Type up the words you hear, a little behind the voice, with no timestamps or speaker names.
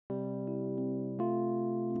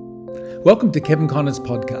Welcome to Kevin Conner's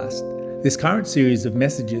podcast. This current series of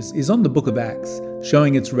messages is on the book of Acts,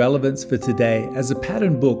 showing its relevance for today as a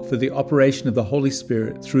pattern book for the operation of the Holy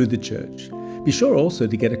Spirit through the church. Be sure also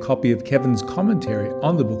to get a copy of Kevin's commentary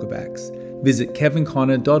on the book of Acts. Visit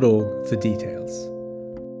kevinconner.org for details.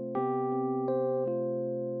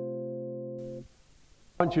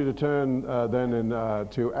 I want you to turn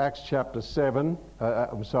to Acts chapter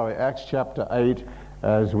 8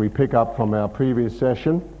 as we pick up from our previous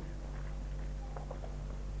session.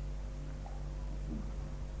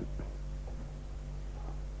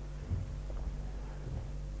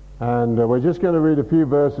 And we're just going to read a few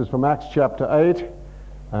verses from Acts chapter 8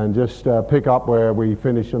 and just pick up where we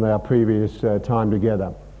finished in our previous time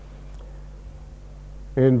together.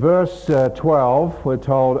 In verse 12, we're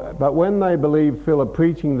told, "But when they believed Philip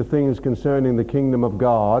preaching the things concerning the kingdom of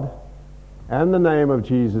God and the name of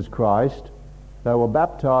Jesus Christ, they were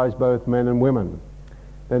baptized, both men and women.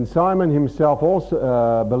 Then Simon himself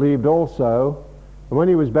also believed also, and when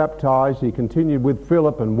he was baptized, he continued with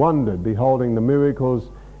Philip and wondered, beholding the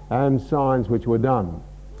miracles and signs which were done.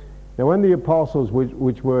 Now when the apostles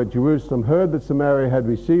which were at Jerusalem heard that Samaria had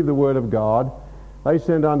received the word of God, they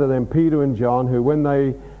sent unto them Peter and John, who when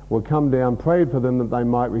they were come down prayed for them that they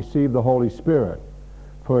might receive the Holy Spirit.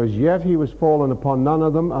 For as yet he was fallen upon none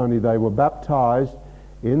of them, only they were baptized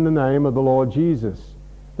in the name of the Lord Jesus.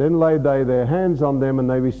 Then laid they their hands on them, and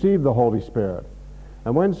they received the Holy Spirit.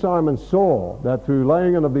 And when Simon saw that through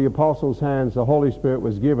laying on of the apostles' hands the Holy Spirit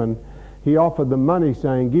was given, he offered them money,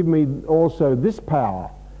 saying, Give me also this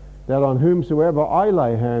power, that on whomsoever I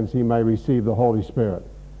lay hands he may receive the Holy Spirit.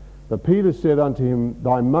 But Peter said unto him,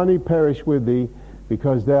 Thy money perish with thee,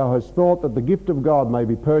 because thou hast thought that the gift of God may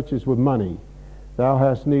be purchased with money. Thou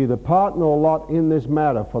hast neither part nor lot in this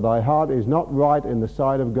matter, for thy heart is not right in the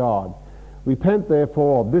sight of God. Repent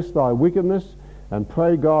therefore of this thy wickedness, and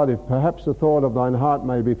pray God, if perhaps the thought of thine heart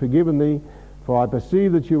may be forgiven thee, for I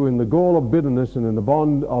perceive that you are in the gall of bitterness and in the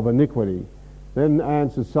bond of iniquity. Then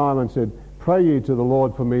answered Simon, said, Pray ye to the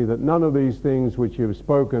Lord for me, that none of these things which you have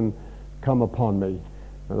spoken come upon me.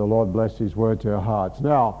 And the Lord bless his word to our hearts.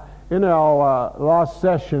 Now, in our last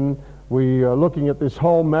session, we are looking at this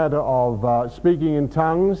whole matter of speaking in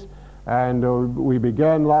tongues, and we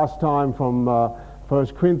began last time from 1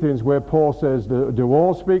 Corinthians, where Paul says, do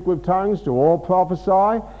all speak with tongues? Do all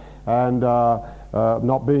prophesy? And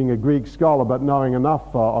not being a Greek scholar, but knowing enough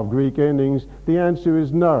of Greek endings, the answer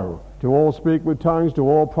is no. Do all speak with tongues? Do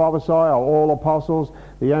all prophesy? Are all apostles?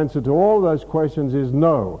 The answer to all those questions is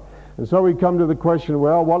no. And so we come to the question,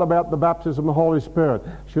 well, what about the baptism of the Holy Spirit?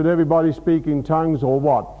 Should everybody speak in tongues or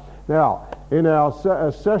what? Now, in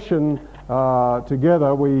our session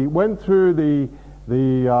together, we went through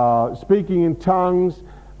the speaking in tongues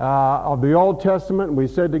of the Old Testament, and we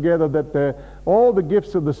said together that all the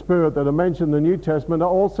gifts of the Spirit that are mentioned in the New Testament are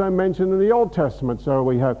also mentioned in the Old Testament. So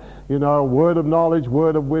we have, word of knowledge,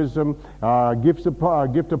 word of wisdom, gift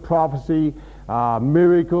of prophecy,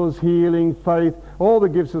 miracles, healing, faith, all the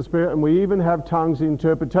gifts of the Spirit, and we even have tongues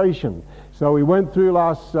interpretation. So we went through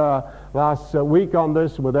last week on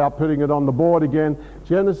this without putting it on the board again.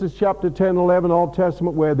 Genesis chapter 10, 11, Old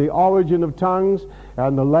Testament, where the origin of tongues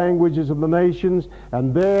and the languages of the nations.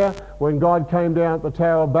 And there, when God came down at the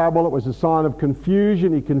Tower of Babel, it was a sign of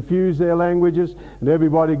confusion. He confused their languages, and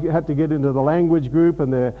everybody had to get into the language group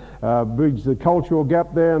and bridge the cultural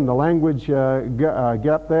gap there and the language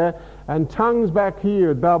gap there. And tongues back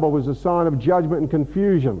here at Babel was a sign of judgment and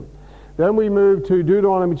confusion. Then we moved to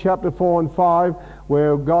Deuteronomy chapter 4 and 5,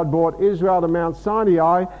 where God brought Israel to Mount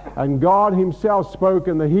Sinai, and God himself spoke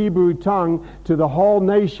in the Hebrew tongue to the whole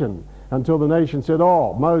nation, until the nation said,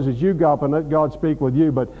 Oh, Moses, you go up and let God speak with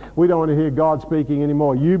you, but we don't want to hear God speaking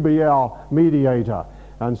anymore. You be our mediator.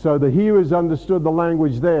 And so the hearers understood the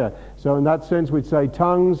language there. So in that sense, we'd say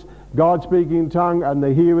tongues, God speaking in tongue, and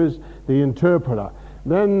the hearers, the interpreter.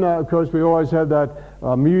 Then, of course, we always had that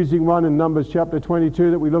amusing one in Numbers chapter 22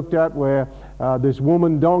 that we looked at, where this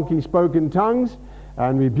woman donkey spoke in tongues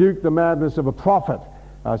and rebuked the madness of a prophet.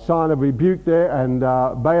 A sign of rebuke there, and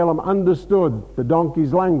Balaam understood the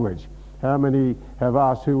donkey's language. How many have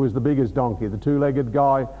asked who was the biggest donkey, the two-legged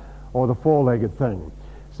guy or the four-legged thing?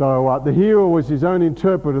 So the hero was his own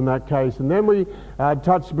interpreter in that case. And then we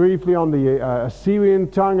touched briefly on the Assyrian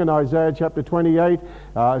tongue in Isaiah chapter 28.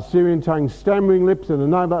 Assyrian tongue, stammering lips, and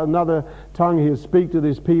another tongue he'll speak to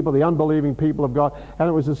this people, the unbelieving people of God. And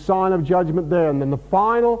it was a sign of judgment there. And then the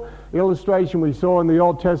final illustration we saw in the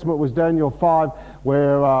Old Testament was Daniel 5,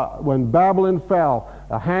 where when Babylon fell,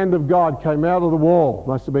 a hand of God came out of the wall.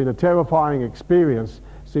 Must have been a terrifying experience,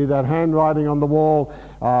 See that handwriting on the wall,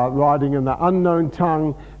 writing in the unknown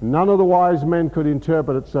tongue. None of the wise men could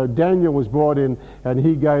interpret it, so Daniel was brought in and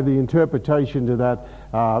he gave the interpretation to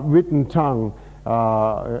that written tongue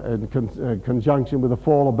in conjunction with the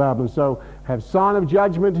fall of Babylon. So have sign of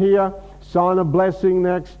judgment here, sign of blessing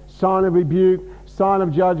next, sign of rebuke, sign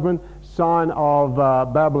of judgment, sign of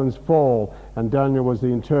Babylon's fall, and Daniel was the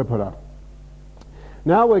interpreter.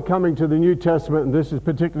 Now we're coming to the New Testament, and this is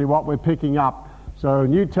particularly what we're picking up. So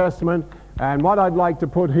New Testament, and what I'd like to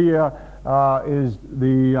put here is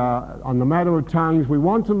on the matter of tongues, we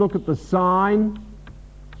want to look at the sign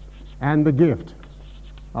and the gift.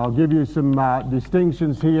 I'll give you some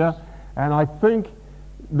distinctions here, and I think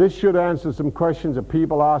this should answer some questions that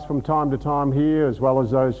people ask from time to time here, as well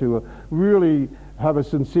as those who really have a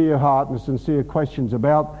sincere heart and sincere questions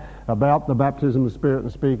about the baptism of the Spirit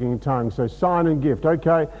and speaking in tongues. So sign and gift.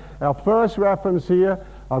 Okay, our first reference here,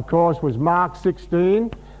 of course, was Mark 16.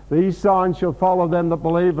 These signs shall follow them that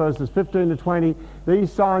believe, verses 15 to 20.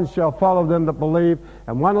 These signs shall follow them that believe.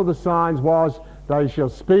 And one of the signs was they shall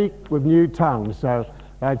speak with new tongues. So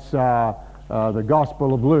that's the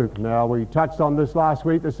Gospel of Luke. Now, we touched on this last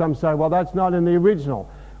week. There's some say, well, that's not in the original.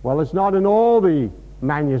 Well, it's not in all the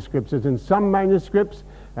manuscripts. It's in some manuscripts.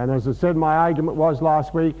 And as I said, my argument was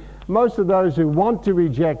last week, most of those who want to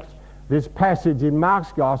reject this passage in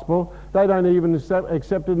Mark's Gospel, they don't even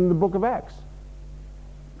accept it in the book of Acts.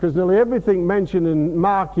 Because nearly everything mentioned in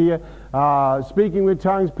Mark here, speaking with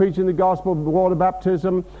tongues, preaching the gospel, water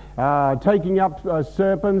baptism, taking up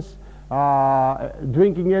serpents,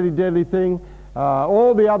 drinking any deadly thing,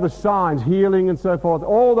 all the other signs, healing and so forth,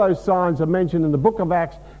 all those signs are mentioned in the book of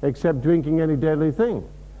Acts except drinking any deadly thing.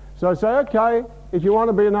 So I say, okay, if you want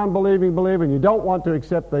to be an unbelieving believer and you don't want to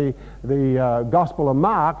accept the Gospel of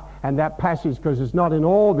Mark and that passage because it's not in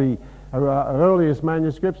all the earliest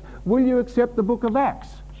manuscripts, will you accept the book of Acts?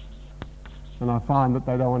 And I find that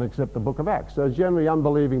they don't want to accept the book of Acts. So generally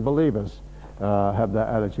unbelieving believers have that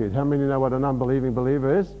attitude. How many know what an unbelieving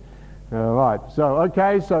believer is? Right.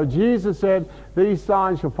 So Jesus said, these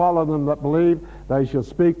signs shall follow them that believe. They shall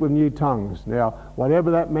speak with new tongues. Now,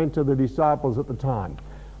 whatever that meant to the disciples at the time.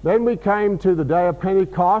 Then we came to the day of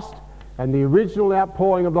Pentecost and the original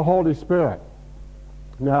outpouring of the Holy Spirit.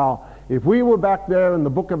 Now, if we were back there in the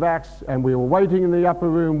book of Acts and we were waiting in the upper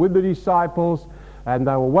room with the disciples and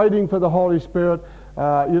they were waiting for the Holy Spirit,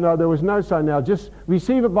 there was no say, now just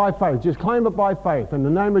receive it by faith, just claim it by faith. In the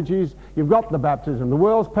name of Jesus, you've got the baptism. The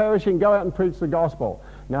world's perishing, go out and preach the gospel.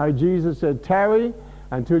 Now, Jesus said, tarry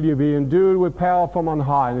until you be endued with power from on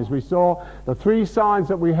high. And as we saw, the three signs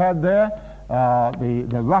that we had there,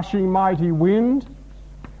 the rushing mighty wind,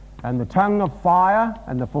 and the tongue of fire,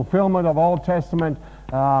 and the fulfillment of Old Testament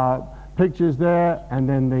pictures there, and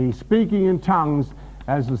then the speaking in tongues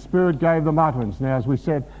as the Spirit gave them utterance. Now, as we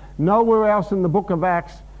said, nowhere else in the book of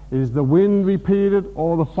Acts is the wind repeated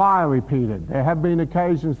or the fire repeated. There have been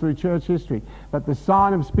occasions through church history, but the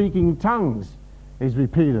sign of speaking in tongues is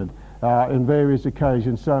repeated in various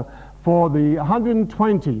occasions. So for the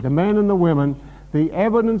 120, the men and the women, the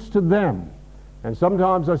evidence to them, and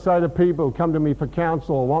sometimes I say to people who come to me for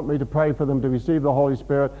counsel or want me to pray for them to receive the Holy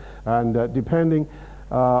Spirit, and depending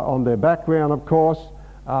on their background, of course,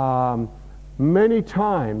 many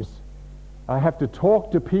times I have to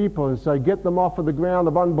talk to people and say, get them off of the ground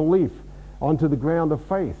of unbelief onto the ground of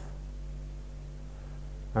faith.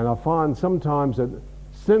 And I find sometimes that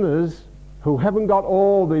sinners who haven't got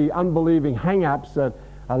all the unbelieving hang-ups that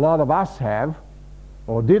a lot of us have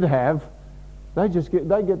or did have, they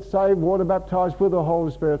get saved, water baptized with the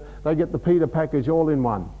Holy Spirit. They get the Peter package all in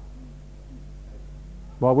one.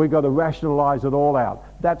 Well, we've got to rationalize it all out.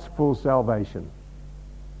 That's full salvation.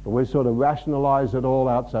 But we sort of rationalize it all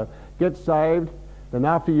out. So get saved, then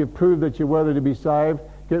after you've proved that you're worthy to be saved,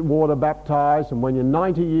 get water baptized, and when you're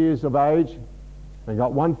 90 years of age, and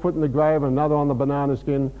got one foot in the grave and another on the banana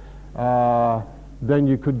skin, then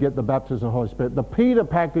you could get the baptism of the Holy Spirit. The Peter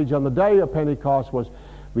package on the day of Pentecost was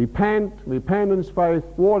repentance, faith,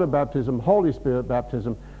 water baptism, Holy Spirit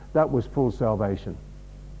baptism. That was full salvation.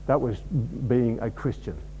 That was being a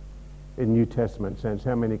Christian in New Testament sense.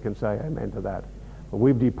 How many can say amen to that? But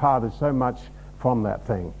we've departed so much from that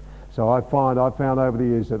thing. So I've found over the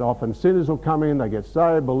years that often sinners will come in, they get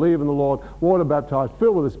saved, believe in the Lord, water baptized,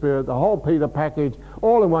 filled with the Spirit, the whole Peter package,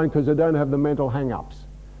 all in one, because they don't have the mental hang-ups.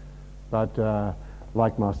 But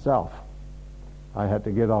like myself, I had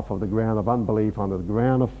to get off of the ground of unbelief onto the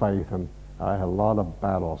ground of faith, and I had a lot of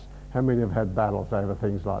battles. How many have had battles over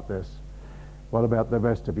things like this? What about the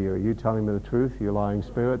rest of you? Are you telling me the truth, you lying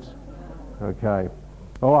spirits? Okay.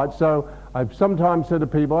 All right, so I've sometimes said to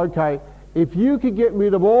people, okay, if you could get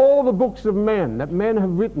rid of all the books of men that men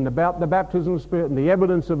have written about the baptism of the Spirit and the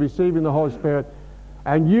evidence of receiving the Holy Spirit,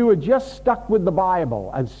 and you were just stuck with the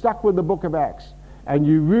Bible and stuck with the book of Acts, and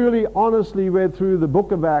you really honestly read through the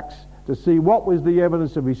book of Acts to see what was the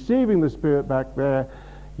evidence of receiving the Spirit back there,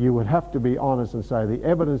 you would have to be honest and say the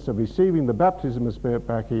evidence of receiving the baptism of the Spirit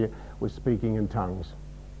back here was speaking in tongues.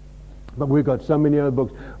 But we've got so many other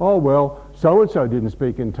books. Oh, well, so-and-so didn't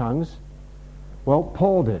speak in tongues. Well,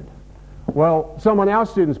 Paul did. Well, someone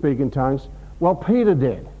else didn't speak in tongues. Well, Peter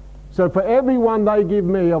did. So for every one they give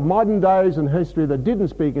me of modern days and history that didn't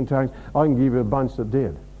speak in tongues, I can give you a bunch that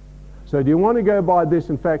did. So do you want to go by this?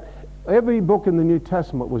 In fact, every book in the New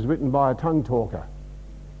Testament was written by a tongue talker.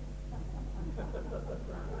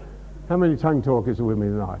 How many tongue talkers are with me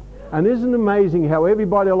tonight? And isn't it amazing how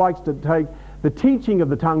everybody likes to take the teaching of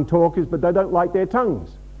the tongue talkers, but they don't like their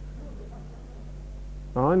tongues?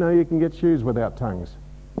 I know you can get shoes without tongues.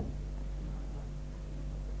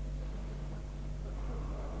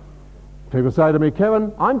 People say to me,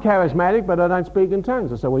 Kevin, I'm charismatic, but I don't speak in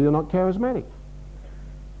tongues. I say, well, you're not charismatic.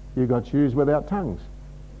 You've got shoes without tongues.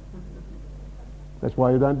 That's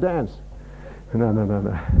why you don't dance.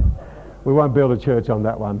 No. We won't build a church on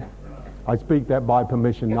that one. I speak that by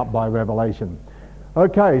permission, not by revelation.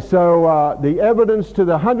 Okay, so the evidence to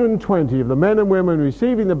the 120 of the men and women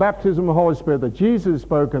receiving the baptism of the Holy Spirit that Jesus has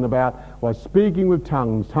spoken about was speaking with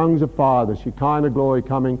tongues, tongues of fire, the Shekinah glory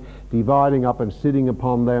coming, dividing up and sitting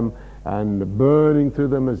upon them, and burning through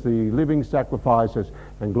them as the living sacrifices,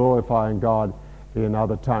 and glorifying God in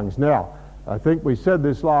other tongues. Now, I think we said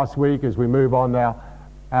this last week as we move on now.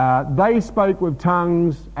 They spake with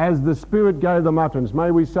tongues as the Spirit gave them utterance.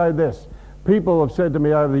 May we say this. People have said to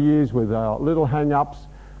me over the years with little hang-ups,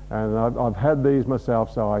 and I've had these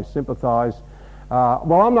myself, so I sympathize.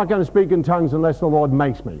 Well, I'm not going to speak in tongues unless the Lord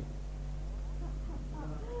makes me.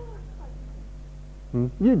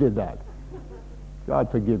 You did that.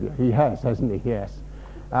 God forgive you. He has, hasn't he? Yes.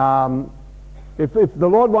 If the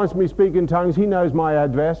Lord wants me to speak in tongues, he knows my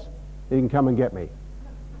address. He can come and get me.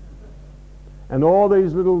 And all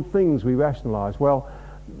these little things we rationalize. Well,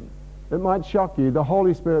 it might shock you. The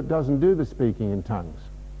Holy Spirit doesn't do the speaking in tongues.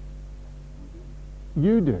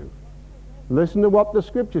 You do. Listen to what the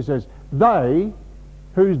Scripture says. They,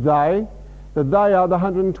 who's they? That they are the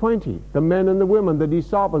 120, the men and the women, the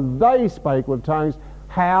disciples. They spake with tongues.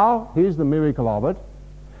 How? Here's the miracle of it.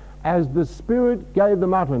 As the Spirit gave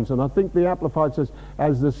them utterance. And I think the Amplified says,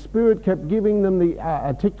 as the Spirit kept giving them the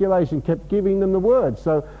articulation, kept giving them the words.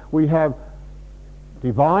 So we have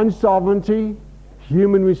divine sovereignty,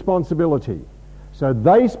 human responsibility. So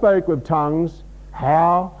they spoke with tongues.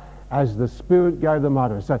 How? As the Spirit gave them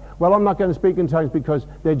utterance. So, well, I'm not going to speak in tongues because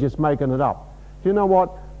they're just making it up. Do you know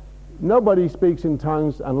what? Nobody speaks in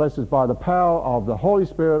tongues unless it's by the power of the Holy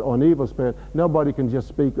Spirit or an evil spirit. Nobody can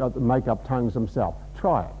just make up tongues themselves.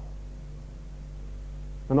 Try it.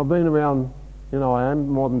 And I've been around, I am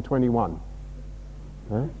more than 21.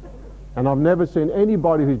 Okay? And I've never seen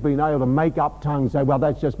anybody who's been able to make up tongues say, well,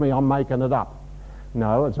 that's just me, I'm making it up.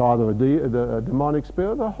 No, it's either a demonic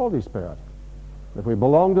spirit or a Holy Spirit. If we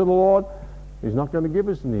belong to the Lord, he's not going to give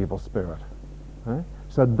us an evil spirit. Okay?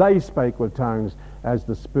 So they spake with tongues as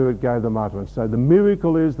the Spirit gave them utterance. So the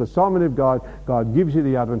miracle is the sovereignty of God. God gives you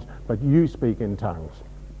the utterance, but you speak in tongues,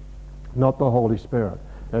 not the Holy Spirit.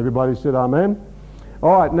 Everybody said amen?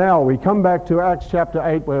 All right, now we come back to Acts chapter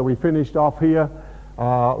 8 where we finished off here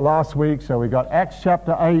last week. So we got Acts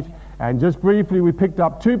chapter 8, and just briefly we picked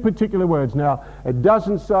up two particular words. Now, it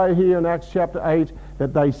doesn't say here in Acts chapter 8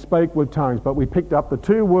 that they spake with tongues, but we picked up the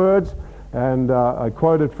two words, and I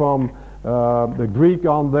quoted from the Greek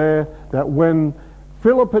on there, that when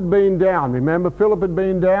Philip had been down, remember Philip had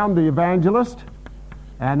been down, the evangelist,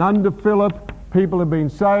 and under Philip people had been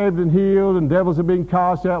saved and healed, and devils had been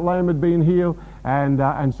cast out, lame had been healed,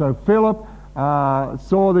 and so Philip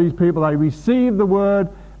saw these people, they received the word,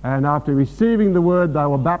 and after receiving the word they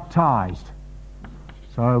were baptized.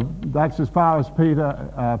 So that's as far as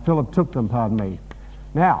Philip took them, pardon me.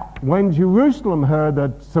 Now, when Jerusalem heard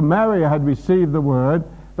that Samaria had received the word,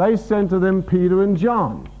 they sent to them Peter and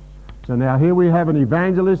John. So now here we have an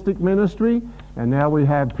evangelistic ministry, and now we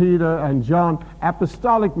have Peter and John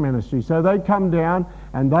apostolic ministry. So they come down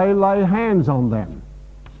and they lay hands on them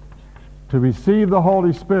to receive the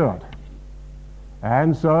Holy Spirit.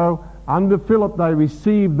 And so under Philip they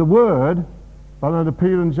received the word, but under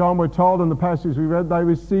Peter and John we're told in the passage we read they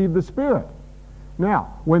received the Spirit.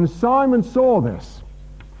 Now, when Simon saw this,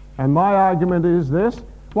 and my argument is this,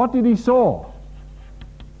 what did he saw?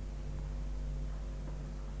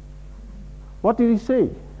 What did he see?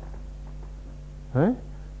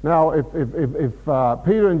 Now, if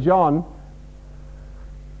Peter and John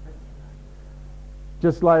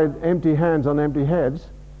just laid empty hands on empty heads,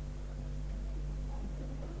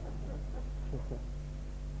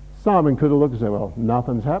 Simon could have looked and said, well,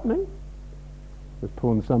 nothing's happening. Just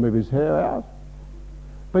pulling some of his hair out.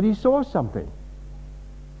 But he saw something.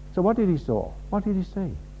 So what did he saw? What did he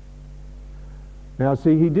see? Now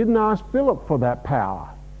see, he didn't ask Philip for that power.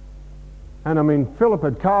 And I mean, Philip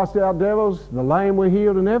had cast out devils, the lame were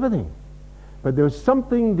healed and everything. But there was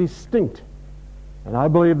something distinct. And I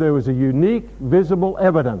believe there was a unique, visible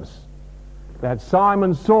evidence that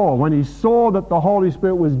Simon saw when he saw that the Holy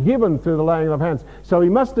Spirit was given through the laying of hands. So he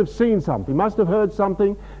must have seen something. He must have heard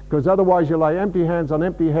something, because otherwise you lay empty hands on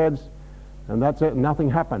empty heads and that's it, nothing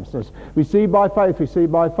happens. Just receive by faith,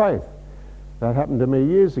 receive by faith. That happened to me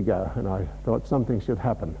years ago, and I thought something should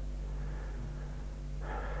happen.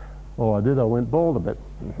 All I did, I went bald a bit.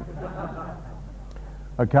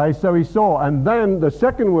 Okay, so he saw, and then the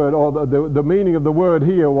second word, or the meaning of the word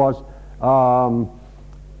here was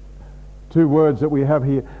two words that we have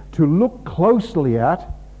here: to look closely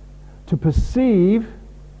at, to perceive,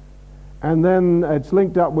 and then it's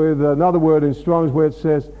linked up with another word in Strong's where it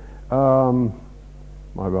says, my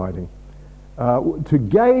writing, to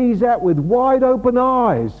gaze at with wide open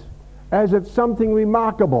eyes as at something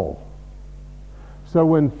remarkable. So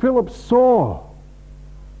when Philip saw,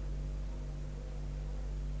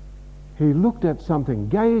 he looked at something,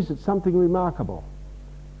 gazed at something remarkable.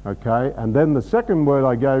 Okay, and then the second word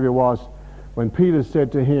I gave you was when Peter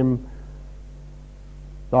said to him,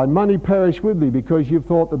 thy money perish with thee, because you've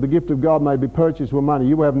thought that the gift of God may be purchased with money.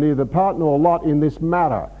 You have neither part nor lot in this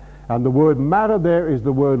matter. And the word matter there is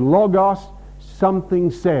the word logos, something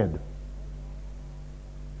said.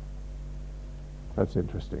 That's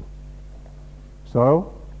interesting.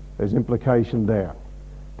 So, there's implication there.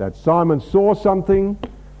 That Simon saw something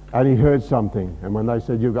and he heard something. And when they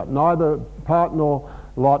said, you've got neither part nor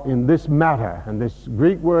lot in this matter, and this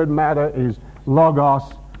Greek word matter is logos,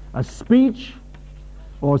 a speech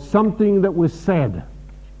or something that was said.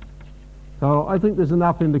 So I think there's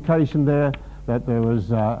enough indication there that there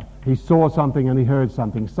was, he saw something and he heard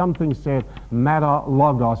something. Something said, matter,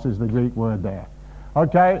 logos is the Greek word there.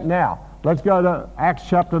 Okay, now, let's go to Acts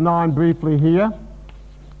chapter 9 briefly here.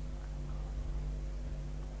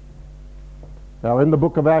 Now, in the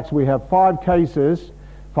book of Acts, we have 5 cases,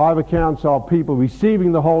 5 accounts of people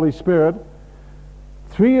receiving the Holy Spirit.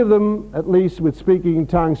 3 of them, at least, with speaking in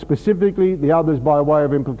tongues specifically, the others by way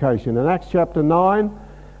of implication. In Acts chapter 9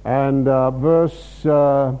 and verse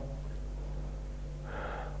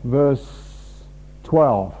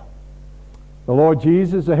 12, the Lord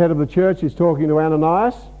Jesus, the head of the church, is talking to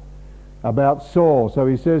Ananias about Saul. So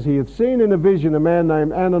he says, he hath seen in a vision a man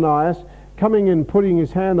named Ananias coming in, putting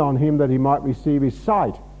his hand on him that he might receive his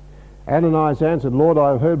sight. Ananias answered, Lord, I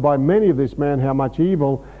have heard by many of this man how much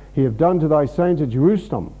evil he hath done to thy saints at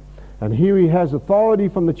Jerusalem. And here he has authority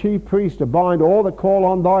from the chief priest to bind all that call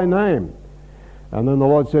on thy name. And then the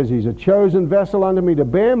Lord says, he's a chosen vessel unto me to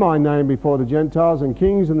bear my name before the Gentiles and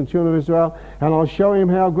kings and the children of Israel, and I'll show him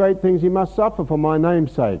how great things he must suffer for my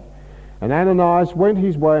name's sake. And Ananias went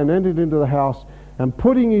his way and entered into the house, and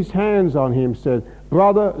putting his hands on him said,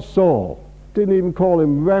 Brother Saul. Didn't even call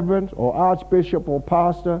him reverend or archbishop or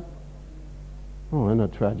pastor. Oh, isn't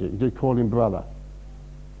that tragic? He did call him brother.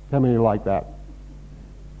 How many like that?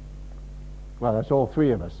 Well, that's all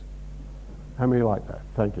 3 of us. How many like that?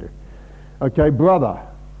 Thank you. Okay, brother.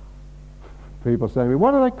 People say to me,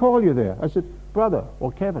 what do they call you there? I said, brother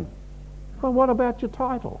or Kevin. Well, what about your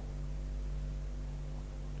title?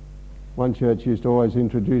 One church used to always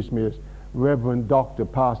introduce me as Reverend Dr.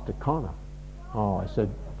 Pastor Connor. Oh, I said,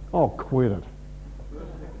 oh, quit it.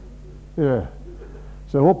 Yeah.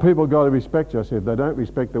 So what people got to respect us. If they don't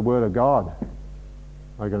respect the Word of God,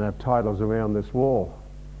 they're going to have titles around this wall.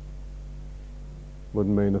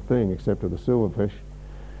 Wouldn't mean a thing except to the silverfish.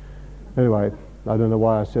 Anyway, I don't know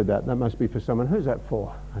why I said that. That must be for someone. Who's that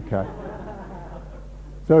for? Okay.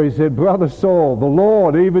 So he said, Brother Saul, the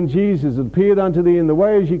Lord, even Jesus, appeared unto thee in the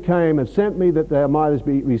way as you came, and sent me that thou mightest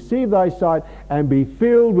receive thy sight and be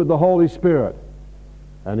filled with the Holy Spirit.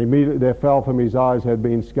 And immediately there fell from his eyes had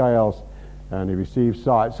been scales, and he received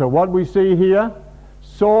sight. So what we see here,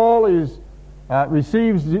 Saul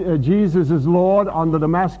receives Jesus as Lord on the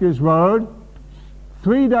Damascus road.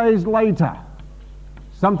 3 days later,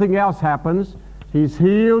 something else happens. He's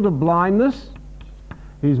healed of blindness,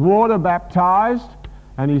 he's water baptized,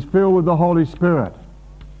 and he's filled with the Holy Spirit,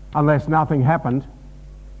 unless nothing happened.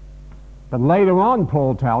 But later on,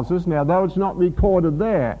 Paul tells us, now though it's not recorded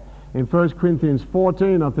there, in 1 Corinthians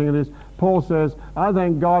 14, I think it is, Paul says, I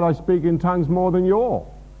thank God I speak in tongues more than you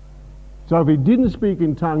all. So if he didn't speak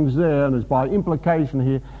in tongues there, and it's by implication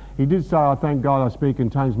here, he did say, I thank God I speak in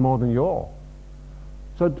tongues more than you all.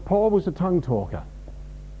 So Paul was a tongue talker.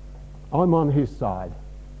 I'm on his side,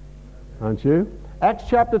 aren't you? Acts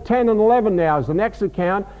chapter 10 and 11 now is the next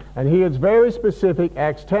account, and here it's very specific.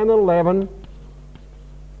 Acts 10 and 11.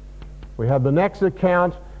 We have the next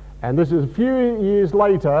account, and this is a few years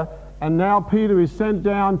later, and now Peter is sent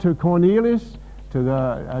down to Cornelius, to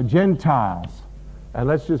the Gentiles. And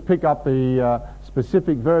let's just pick up the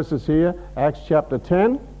specific verses here. Acts chapter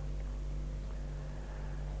 10.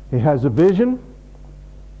 He has a vision.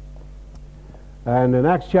 And in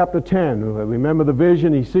Acts chapter 10, remember the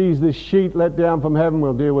vision, he sees this sheet let down from heaven.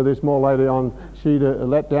 We'll deal with this more later on. Sheet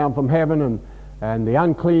let down from heaven, and the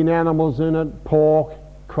unclean animals in it, pork,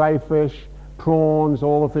 crayfish, prawns,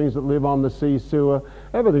 all the things that live on the sea sewer,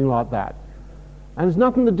 everything like that. And it's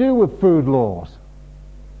nothing to do with food laws.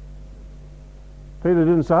 Peter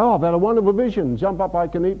didn't say, I've had a wonderful vision, jump up, I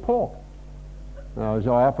can eat pork. Now, as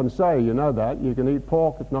I often say, you know that, you can eat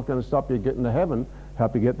pork, it's not going to stop you getting to heaven,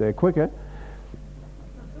 help you get there quicker.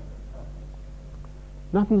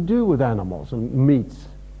 Nothing to do with animals and meats.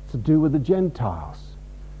 It's to do with the Gentiles.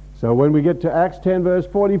 So when we get to Acts 10 verse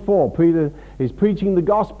 44, Peter is preaching the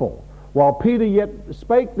gospel. While Peter yet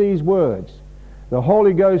spake these words, the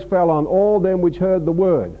Holy Ghost fell on all them which heard the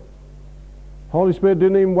word. Holy Spirit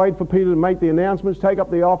didn't even wait for Peter to make the announcements, take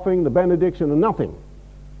up the offering, the benediction, and nothing.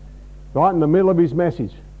 Right in the middle of his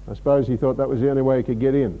message. I suppose he thought that was the only way he could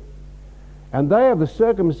get in. And they of the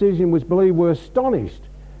circumcision which believed were astonished,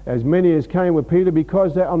 as many as came with Peter,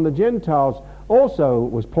 because that on the Gentiles also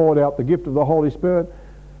was poured out the gift of the Holy Spirit.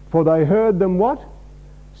 For they heard them what?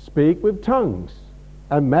 Speak with tongues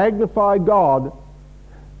and magnify God.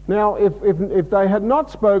 Now, if they had not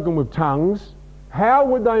spoken with tongues, how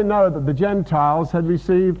would they know that the Gentiles had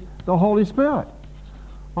received the Holy Spirit?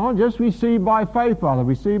 Oh, just received by faith, brother.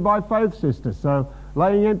 Received by faith, sister. So,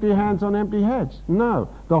 laying empty hands on empty heads. No,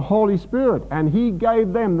 the Holy Spirit. And he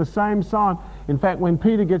gave them the same sign. In fact, when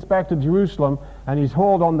Peter gets back to Jerusalem and he's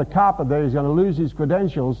hauled on the carpet there, he's going to lose his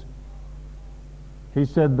credentials. He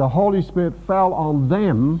said the Holy Spirit fell on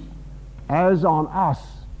them as on us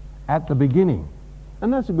at the beginning.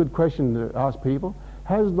 And that's a good question to ask people.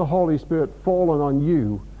 Has the Holy Spirit fallen on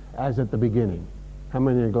you as at the beginning? How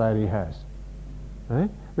many are glad he has? Eh?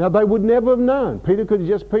 Now, they would never have known. Peter could have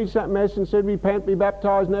just preached that message and said, repent, be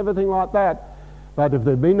baptized, and everything like that. But if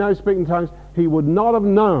there'd been no speaking tongues, he would not have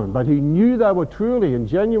known. But he knew they were truly and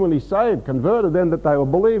genuinely saved, converted, then that they were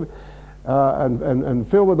believed and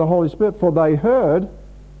filled with the Holy Spirit. For they heard,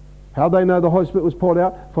 how they know the Holy Spirit was poured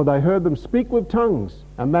out? For they heard them speak with tongues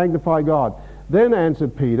and magnify God. Then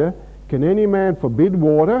answered Peter, can any man forbid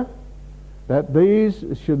water that these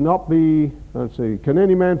should not be, can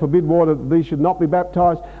any man forbid water that these should not be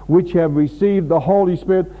baptized, which have received the Holy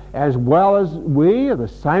Spirit as well as we, or the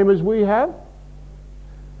same as we have?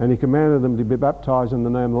 And he commanded them to be baptized in the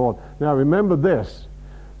name of the Lord. Now remember this,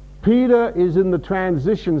 Peter is in the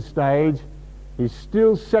transition stage. He's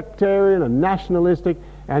still sectarian and nationalistic,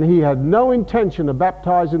 and he had no intention of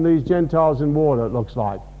baptizing these Gentiles in water, it looks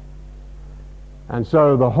like. And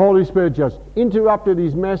so the Holy Spirit just interrupted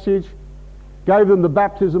his message, gave them the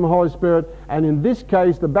baptism of the Holy Spirit, and in this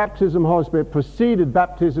case the baptism of the Holy Spirit preceded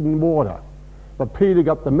baptism in water. But Peter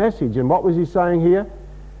got the message, and what was he saying here?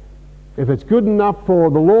 If it's good enough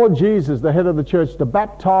for the Lord Jesus, the head of the church, to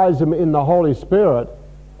baptize them in the Holy Spirit,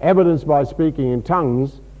 evidenced by speaking in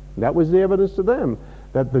tongues, that was the evidence to them,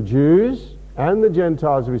 that the Jews and the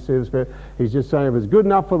Gentiles receive the Spirit. He's just saying if it's good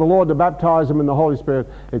enough for the Lord to baptize them in the Holy Spirit,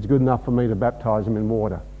 it's good enough for me to baptize them in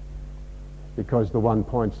water. Because the one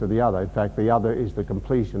points to the other. In fact, the other is the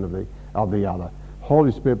completion of the other.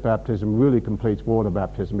 Holy Spirit baptism really completes water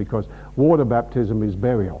baptism, because water baptism is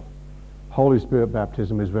burial. Holy Spirit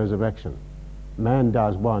baptism is resurrection. Man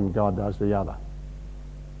does one, God does the other.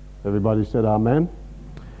 Everybody said amen?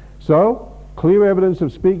 So, clear evidence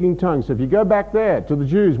of speaking tongues. So if you go back there to the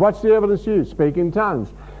Jews, what's the evidence used? Speaking tongues.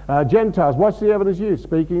 Gentiles, what's the evidence used?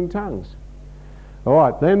 Speaking tongues. All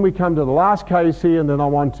right, then we come to the last case here, and then I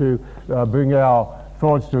want to bring our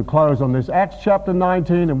thoughts to a close on this. Acts chapter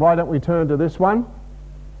 19, and why don't we turn to this one?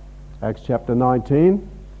 Acts chapter 19.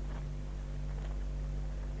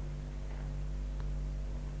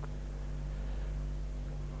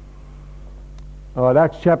 All right,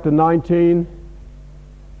 Acts chapter 19,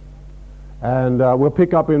 and we'll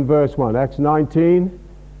pick up in verse 1. Acts 19,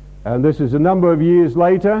 and this is a number of years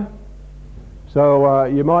later. So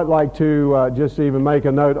you might like to just even make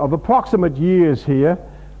a note of approximate years here.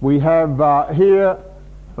 We have here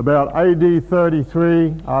about AD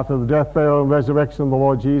 33, after the death, burial, and resurrection of the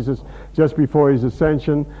Lord Jesus, just before his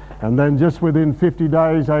ascension. And then just within 50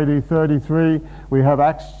 days, AD 33, we have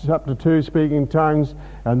Acts chapter 2, speaking in tongues.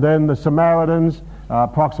 And then the Samaritans,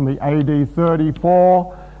 approximately AD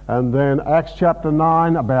 34. And then Acts chapter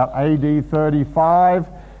 9, about AD 35.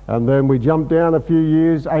 And then we jump down a few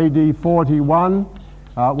years, AD 41,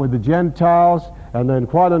 with the Gentiles. And then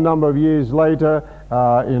quite a number of years later,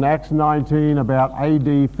 in Acts 19, about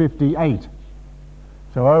AD 58.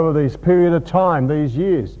 So over this period of time, these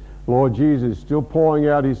years, Lord Jesus is still pouring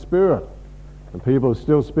out his Spirit, and people are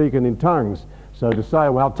still speaking in tongues. So to say,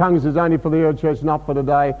 well, tongues is only for the early church, not for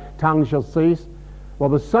today, tongues shall cease. Well,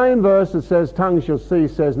 the same verse that says tongues shall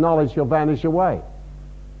cease says knowledge shall vanish away.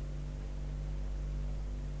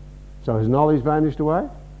 So has knowledge vanished away?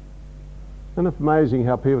 Isn't it amazing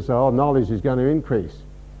how people say, oh, knowledge is going to increase?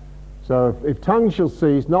 So if tongues shall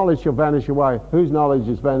cease, knowledge shall vanish away. Whose knowledge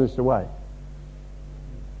has vanished away?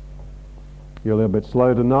 You're a little bit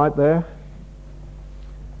slow tonight there.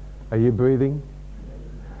 Are you breathing?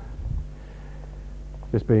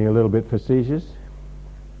 Just being a little bit facetious.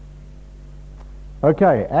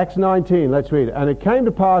 Okay, Acts 19, let's read it. And it came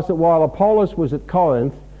to pass that while Apollos was at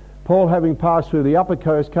Corinth, Paul, having passed through the upper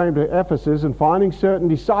coast, came to Ephesus, and finding certain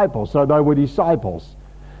disciples, so they were disciples,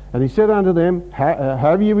 and he said unto them,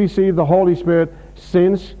 have you received the Holy Spirit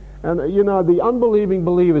since? And you know, the unbelieving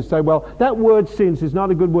believers say, well, that word since is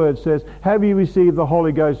not a good word. It says, have you received the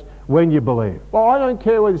Holy Ghost when you believe? Well, I don't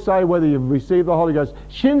care whether you say whether you've received the Holy Ghost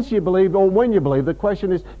since you believed or when you believe. The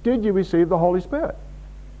question is, did you receive the Holy Spirit?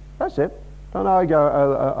 That's it. Don't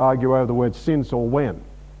argue over the word since or when.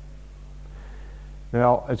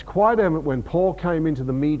 Now, it's quite evident when Paul came into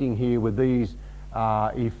the meeting here with these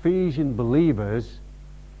Ephesian believers,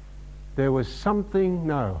 there was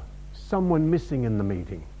someone missing in the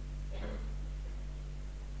meeting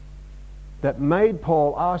that made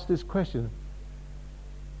Paul ask this question: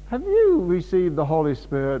 have you received the Holy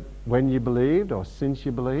Spirit when you believed or since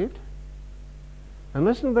you believed? And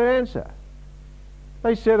listen to their answer.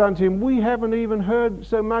 They said unto him, we haven't even heard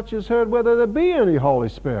so much as heard whether there be any Holy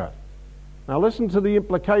Spirit. Now listen to the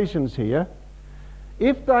implications here.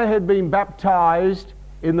 If they had been baptized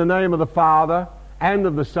in the name of the Father and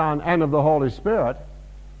of the Son and of the Holy Spirit,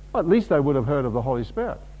 well, at least they would have heard of the Holy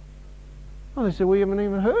Spirit. Well, they said, we haven't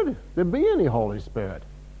even heard there be any Holy Spirit.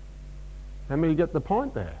 How many get the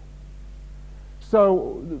point there?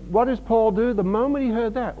 So what does Paul do? The moment he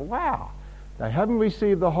heard that, wow, they haven't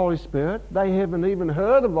received the Holy Spirit. They haven't even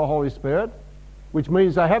heard of the Holy Spirit, which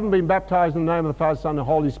means they haven't been baptized in the name of the Father, Son, and the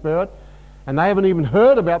Holy Spirit. And they haven't even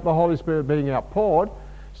heard about the Holy Spirit being outpoured.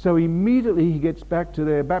 So immediately he gets back to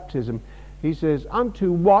their baptism. He says,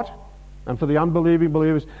 unto what? And for the unbelieving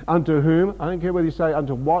believers, unto whom? I don't care whether you say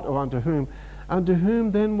unto what or unto whom. Unto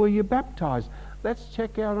whom then were you baptized? Let's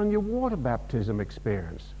check out on your water baptism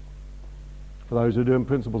experience. For those who are doing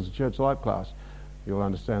Principles of Church Life class, you'll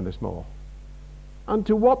understand this more.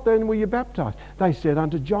 Unto what then were you baptized? They said,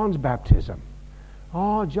 unto John's baptism.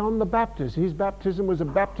 Oh, John the Baptist, his baptism was a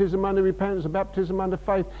baptism under repentance, a baptism under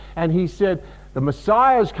faith. And he said, the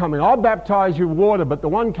Messiah's coming. I'll baptize you with water, but the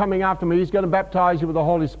one coming after me, he's going to baptize you with the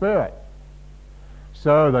Holy Spirit.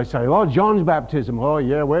 So they say, oh, John's baptism. Oh,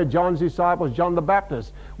 yeah, we're John's disciples, John the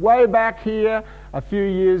Baptist. Way back here, a few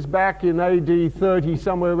years back in AD 30,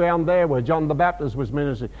 somewhere around there, where John the Baptist was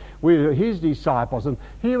ministering, we were his disciples. And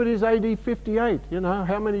here it is, AD 58. You know,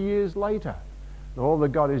 how many years later? And all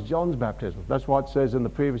they've got is John's baptism. That's what it says in the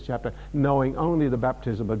previous chapter, knowing only the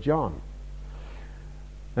baptism of John.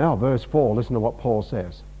 Now, verse 4, listen to what Paul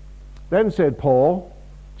says. Then said Paul,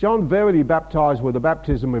 John verily baptized with the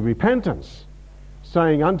baptism of repentance,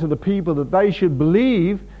 saying unto the people that they should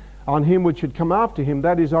believe on him which should come after him,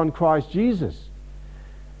 that is, on Christ Jesus.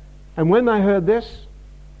 And when they heard this,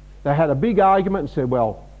 they had a big argument and said,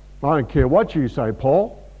 well, I don't care what you say,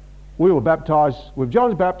 Paul. We were baptized with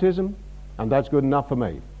John's baptism, and that's good enough for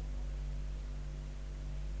me.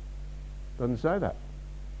 Doesn't say that.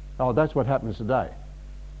 Oh, that's what happens today.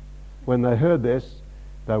 When they heard this,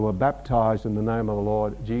 they were baptized in the name of the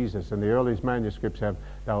Lord Jesus. And the earliest manuscripts have,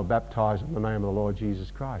 they were baptized in the name of the Lord Jesus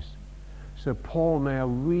Christ. So Paul now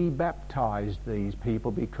re-baptized these people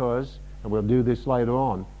because, and we'll do this later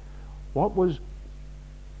on, what was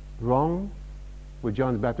wrong with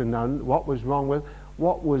John's baptism? No, what was wrong with,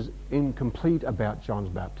 what was incomplete about John's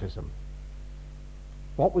baptism?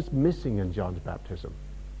 What was missing in John's baptism?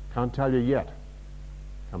 Can't tell you yet.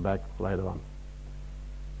 Come back later on.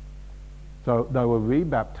 So they were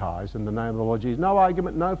re-baptized in the name of the Lord Jesus. No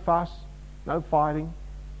argument, no fuss, no fighting.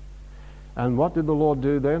 And what did the Lord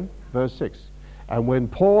do then? Verse 6. And when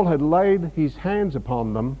Paul had laid his hands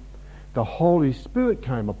upon them, the Holy Spirit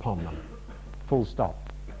came upon them. Full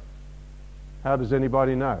stop. How does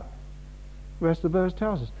anybody know? The rest of the verse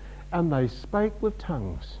tells us. And they spake with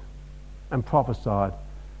tongues and prophesied,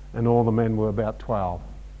 and all the men were about 12.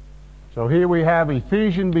 So here we have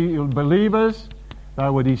Ephesian believers. They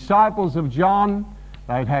were disciples of John.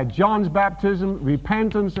 They'd had John's baptism,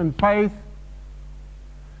 repentance and faith,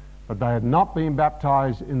 but they had not been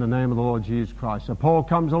baptized in the name of the Lord Jesus Christ. So Paul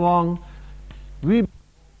comes along, because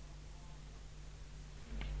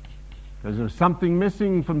there was something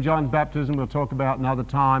missing from John's baptism we'll talk about another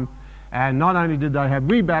time. And not only did they have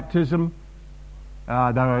rebaptism,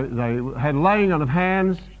 they had laying on of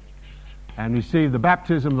hands and received the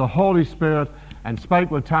baptism of the Holy Spirit and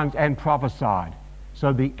spake with tongues and prophesied.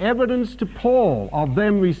 So the evidence to Paul of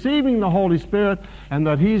them receiving the Holy Spirit and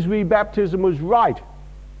that his rebaptism was right,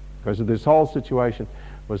 because of this whole situation,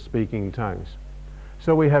 was speaking in tongues.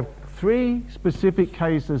 So we have 3 specific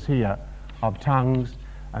cases here of tongues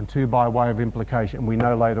and 2 by way of implication. We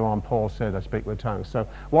know later on Paul said, I speak with tongues. So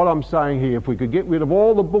what I'm saying here, if we could get rid of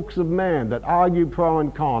all the books of man that argue pro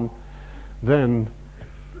and con, then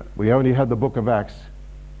we only had the book of Acts.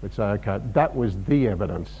 We'd say, okay, that was the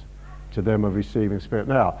evidence to them of receiving Spirit.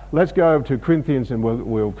 Now, let's go over to Corinthians and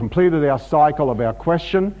we'll completed our cycle of our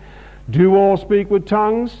question. Do all speak with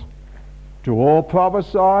tongues? Do all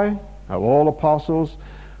prophesy? Are all apostles?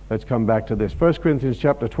 Let's come back to this. 1 Corinthians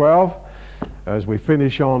chapter 12, as we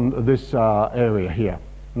finish on this area here.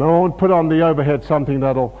 Now, I want to put on the overhead something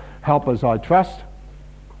that'll help us, I trust.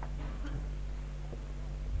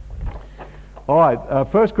 All right,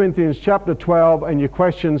 1 Corinthians chapter 12, and your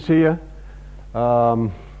questions here.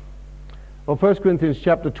 Well, 1 Corinthians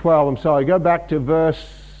chapter 12, go back to verse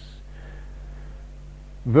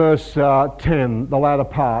 10, the latter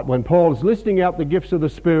part. When Paul is listing out the gifts of the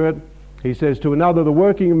Spirit, he says, to another the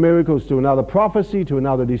working of miracles, to another prophecy, to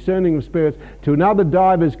another discerning of spirits, to another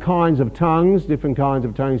divers kinds of tongues, different kinds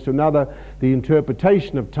of tongues, to another the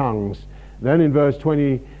interpretation of tongues. Then in verse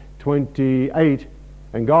 28,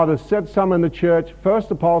 and God has set some in the church,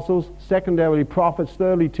 first apostles, secondarily prophets,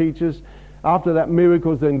 thirdly teachers, after that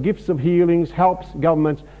miracles, then gifts of healings, helps,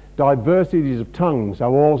 governments, diversities of tongues.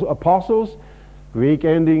 Are all apostles? Greek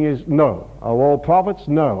ending is no. Are all prophets?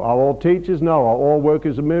 No. Are all teachers? No. Are all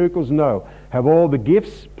workers of miracles? No. Have all the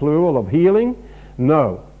gifts, plural, of healing?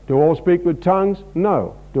 No. Do all speak with tongues?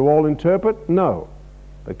 No. Do all interpret? No.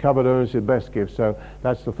 The covered earns the best gift. So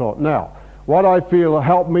that's the thought. Now, what I feel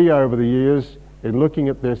helped me over the years in looking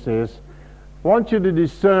at this is, I want you to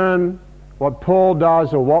discern what Paul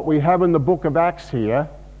does, or what we have in the book of Acts here,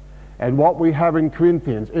 and what we have in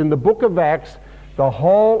Corinthians. In the book of Acts, the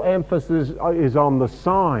whole emphasis is on the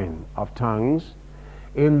sign of tongues.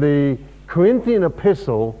 In the Corinthian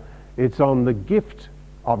epistle, it's on the gift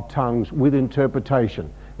of tongues with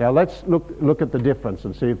interpretation. Now let's look at the difference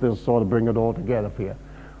and see if this will sort of bring it all together for you.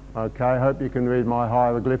 Okay, I hope you can read my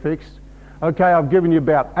hieroglyphics. Okay, I've given you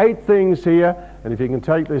about 8 things here, and if you can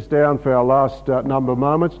take this down for our last number of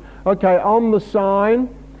moments. Okay, on the sign,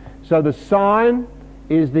 so the sign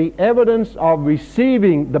is the evidence of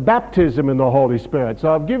receiving the baptism in the Holy Spirit.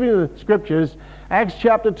 So I've given you the scriptures. Acts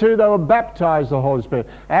chapter 2, they were baptized in the Holy Spirit.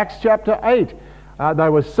 Acts chapter 8, they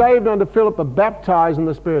were saved under Philip, but baptized in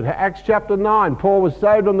the Spirit. Acts chapter 9, Paul was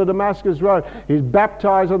saved on the Damascus road. He's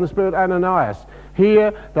baptized on the Spirit, Ananias.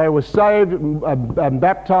 Here, they were saved and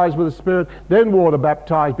baptized with the Spirit, then water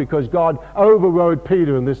baptized, because God overrode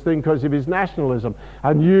Peter in this thing because of his nationalism.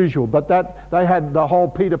 Unusual, but that they had the whole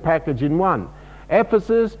Peter package in one.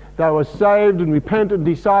 Ephesus, they were saved and repentant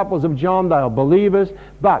disciples of John. They were believers,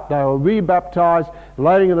 but they were rebaptized,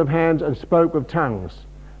 laying on of hands, and spoke with tongues.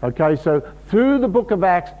 Okay, so through the book of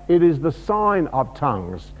Acts, it is the sign of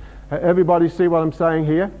tongues. Everybody see what I'm saying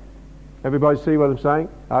here? Everybody see what I'm saying?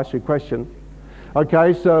 I'll ask you a question.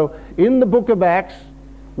 Okay, so in the book of Acts,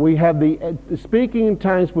 we have the speaking in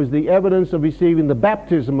tongues was the evidence of receiving the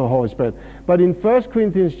baptism of the Holy Spirit. But in 1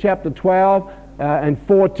 Corinthians chapter 12 and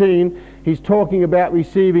 14, he's talking about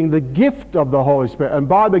receiving the gift of the Holy Spirit. And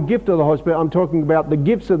by the gift of the Holy Spirit, I'm talking about the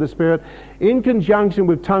gifts of the Spirit in conjunction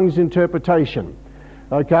with tongues interpretation.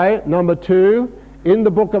 Okay, number 2, in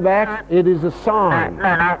the book of Acts, it is a sign.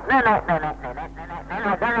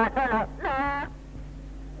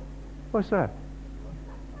 What's that?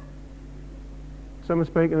 Someone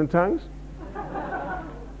speaking in tongues?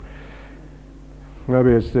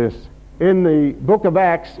 Maybe it's this. In the book of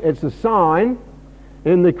Acts, it's a sign.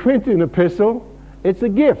 In the Corinthian epistle, it's a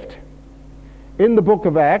gift. In the book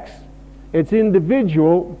of Acts, it's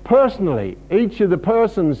individual, personally. Each of the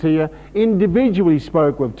persons here individually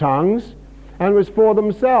spoke with tongues, and it was for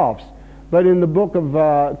themselves. But in the book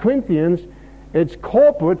of Corinthians, it's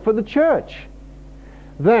corporate for the church.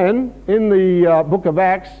 Then, in the book of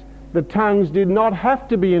Acts, the tongues did not have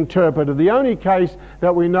to be interpreted. The only case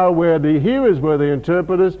that we know where the hearers were the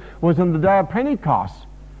interpreters was on the day of Pentecost.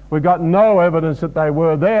 We've got no evidence that they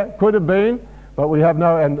were there. Could have been, but we have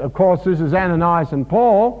no. And of course, this is Ananias and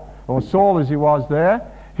Paul, or Saul as he was there.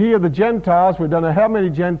 Here the Gentiles, we don't know how many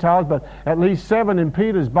Gentiles, but at least 7 in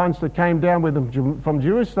Peter's bunch that came down with them from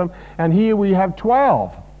Jerusalem. And here we have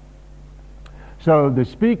 12. So the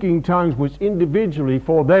speaking tongues was individually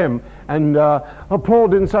for them. And Paul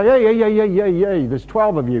didn't say, hey, there's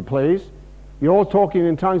 12 of you, please. You're all talking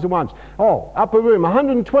in tongues at once. Oh, upper room,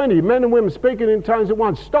 120 men and women speaking in tongues at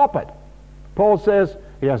once. Stop it. Paul says,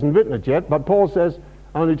 he hasn't written it yet, but Paul says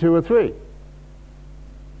only 2 or 3.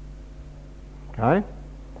 Okay?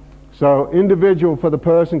 So individual for the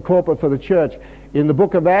person, corporate for the church. In the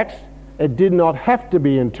book of Acts, it did not have to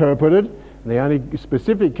be interpreted. The only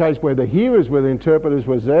specific case where the hearers were the interpreters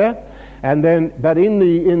was there. And then, but in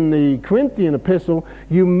the Corinthian epistle,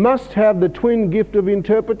 you must have the twin gift of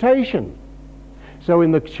interpretation. So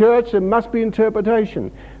in the church, there must be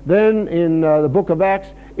interpretation. Then in the book of Acts,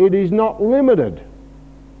 it is not limited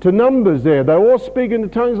to numbers there. They all speak in the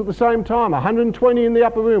tongues at the same time. 120 in the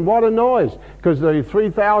upper room. What a noise, because the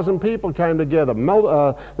 3,000 people came together.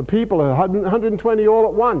 The people, 120 all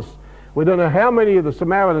at once. We don't know how many of the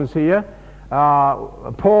Samaritans here.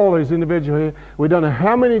 Paul is individual here. We don't know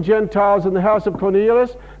how many Gentiles in the house of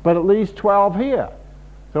Cornelius, but at least 12 here.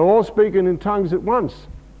 So all speaking in tongues at once.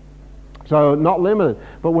 So not limited.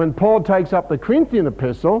 But when Paul takes up the Corinthian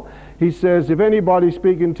epistle, he says, if anybody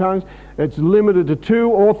speak in tongues, it's limited to 2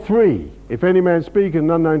 or 3. If any man speak in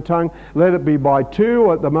an unknown tongue, let it be by 2,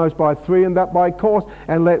 or at the most by 3, and that by course,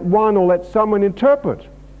 and let one or let someone interpret.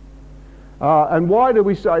 And why do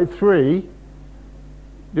we say 3?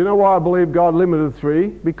 Do you know why I believe God limited 3?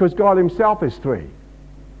 Because God himself is 3.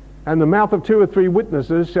 And the mouth of 2 or 3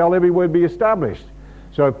 witnesses shall every word be established.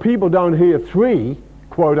 So if people don't hear 3,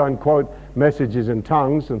 quote unquote, messages in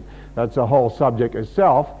tongues, and that's a whole subject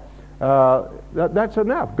itself, that's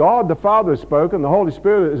enough. God the Father has spoken, the Holy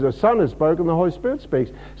Spirit, the Son has spoken, the Holy Spirit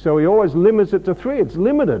speaks. So he always limits it to 3. It's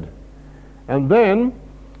limited. And then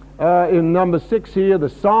in number 6 here, the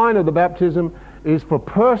sign of the baptism is for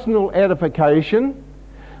personal edification.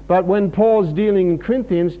 But when Paul's dealing in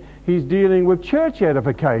Corinthians, he's dealing with church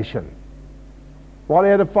edification. What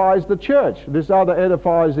edifies the church? This other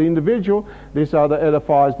edifies the individual, this other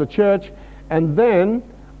edifies the church, and then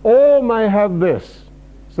all may have this.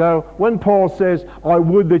 So when Paul says, I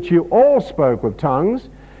would that you all spoke with tongues,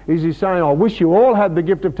 is he saying, I wish you all had the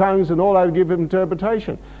gift of tongues and all had the gift of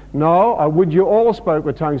interpretation? No, I would you all spoke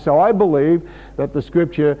with tongues. So I believe that the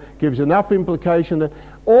scripture gives enough implication that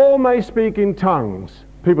all may speak in tongues.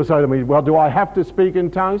 People say to me, well, do I have to speak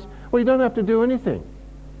in tongues? Well, you don't have to do anything.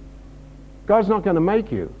 God's not going to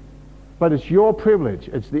make you. But it's your privilege.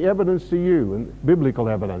 It's the evidence to you, and biblical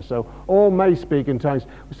evidence. So all may speak in tongues.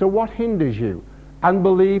 So what hinders you?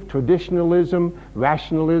 Unbelief, traditionalism,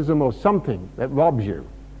 rationalism, or something that robs you.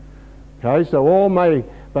 Okay, so all may,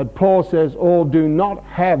 but Paul says all do not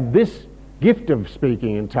have this gift of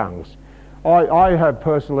speaking in tongues. I have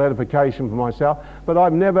personal edification for myself, but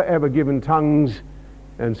I've never ever given tongues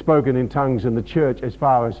and spoken in tongues in the church as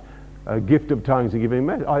far as a gift of tongues and giving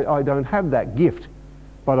message. I don't have that gift,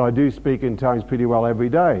 but I do speak in tongues pretty well every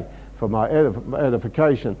day for my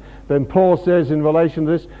edification. Then Paul says in relation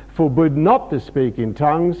to this, forbid not to speak in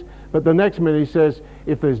tongues, but the next minute he says,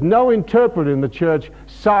 if there's no interpreter in the church,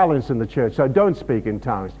 silence in the church, so don't speak in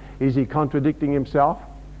tongues. Is he contradicting himself?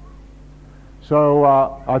 So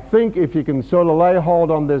I think if you can sort of lay hold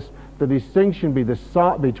on this, the distinction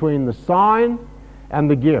between the sign and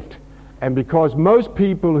the gift. And because most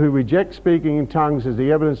people who reject speaking in tongues as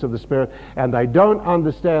the evidence of the Spirit, and they don't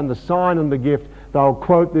understand the sign and the gift, they'll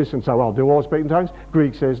quote this and say, well, do all speak in tongues?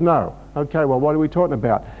 Greek says no. Okay, well, what are we talking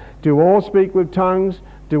about? Do all speak with tongues?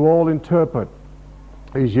 Do all interpret?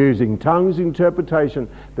 He's using tongues interpretation,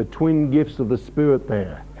 the twin gifts of the Spirit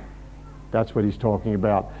there. That's what he's talking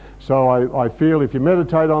about. So I feel if you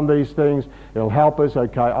meditate on these things, it'll help us.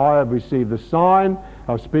 Okay, I have received the sign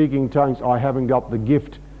of speaking tongues. I haven't got the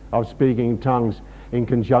gift of speaking in tongues in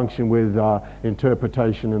conjunction with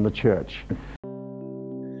interpretation in the church.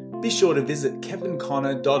 Be sure to visit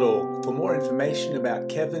kevinconnor.org for more information about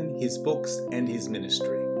Kevin, his books, and his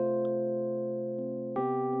ministry.